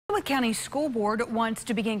Wythe County School Board wants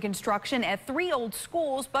to begin construction at 3 old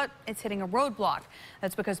schools, but it's hitting a roadblock.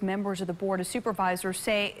 That's because members of the Board of Supervisors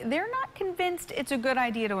say they're not convinced it's a good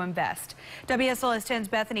idea to invest. WSLS 10's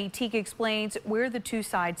Bethany Teague explains where the two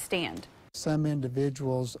sides stand. Some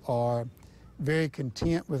individuals are very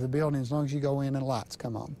content with the building as long as you go in and lights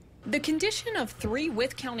come on. The condition of 3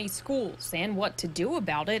 Wythe County schools and what to do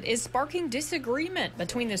about it is sparking disagreement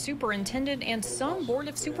between the superintendent and some Board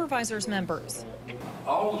of Supervisors members.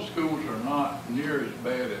 All the schools are not near as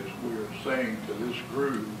bad as we're saying to this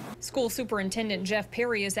group. School Superintendent Jeff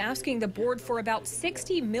Perry is asking the board for about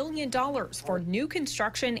 $60 million for new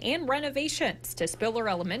construction and renovations to Spiller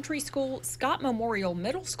Elementary School, Scott Memorial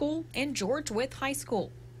Middle School, and George Wythe High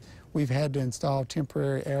School. We've had to install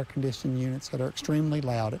temporary air conditioning units that are extremely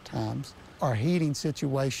loud at times. Our heating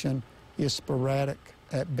situation is sporadic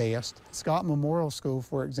at best. Scott Memorial School,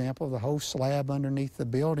 for example, the whole slab underneath the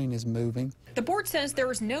building is moving. The board says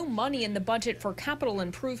there is no money in the budget for capital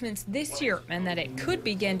improvements this year and that it could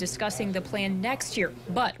begin discussing the plan next year.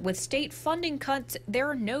 But with state funding cuts, there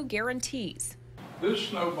are no guarantees. This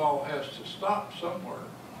snowball has to stop somewhere,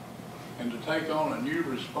 and to take on a new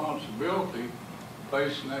responsibility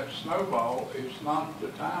facing that snowball is not the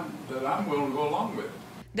time that I'm willing to go along with it.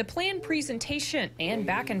 The plan presentation and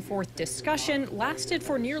back and forth discussion lasted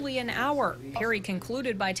for nearly an hour. Perry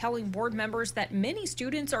concluded by telling board members that many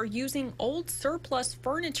students are using old surplus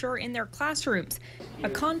furniture in their classrooms, a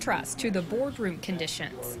contrast to the boardroom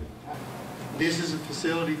conditions. This is a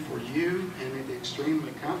facility for you, and it's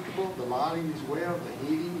extremely comfortable. The lighting is well, the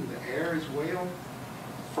heating, the air is well,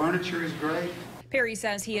 furniture is great. Perry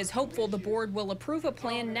says he is hopeful the board will approve a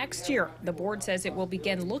plan next year. The board says it will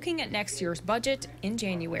begin looking at next year's budget in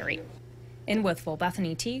January. In Wytheville,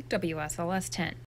 Bethany Teague, WSLS 10.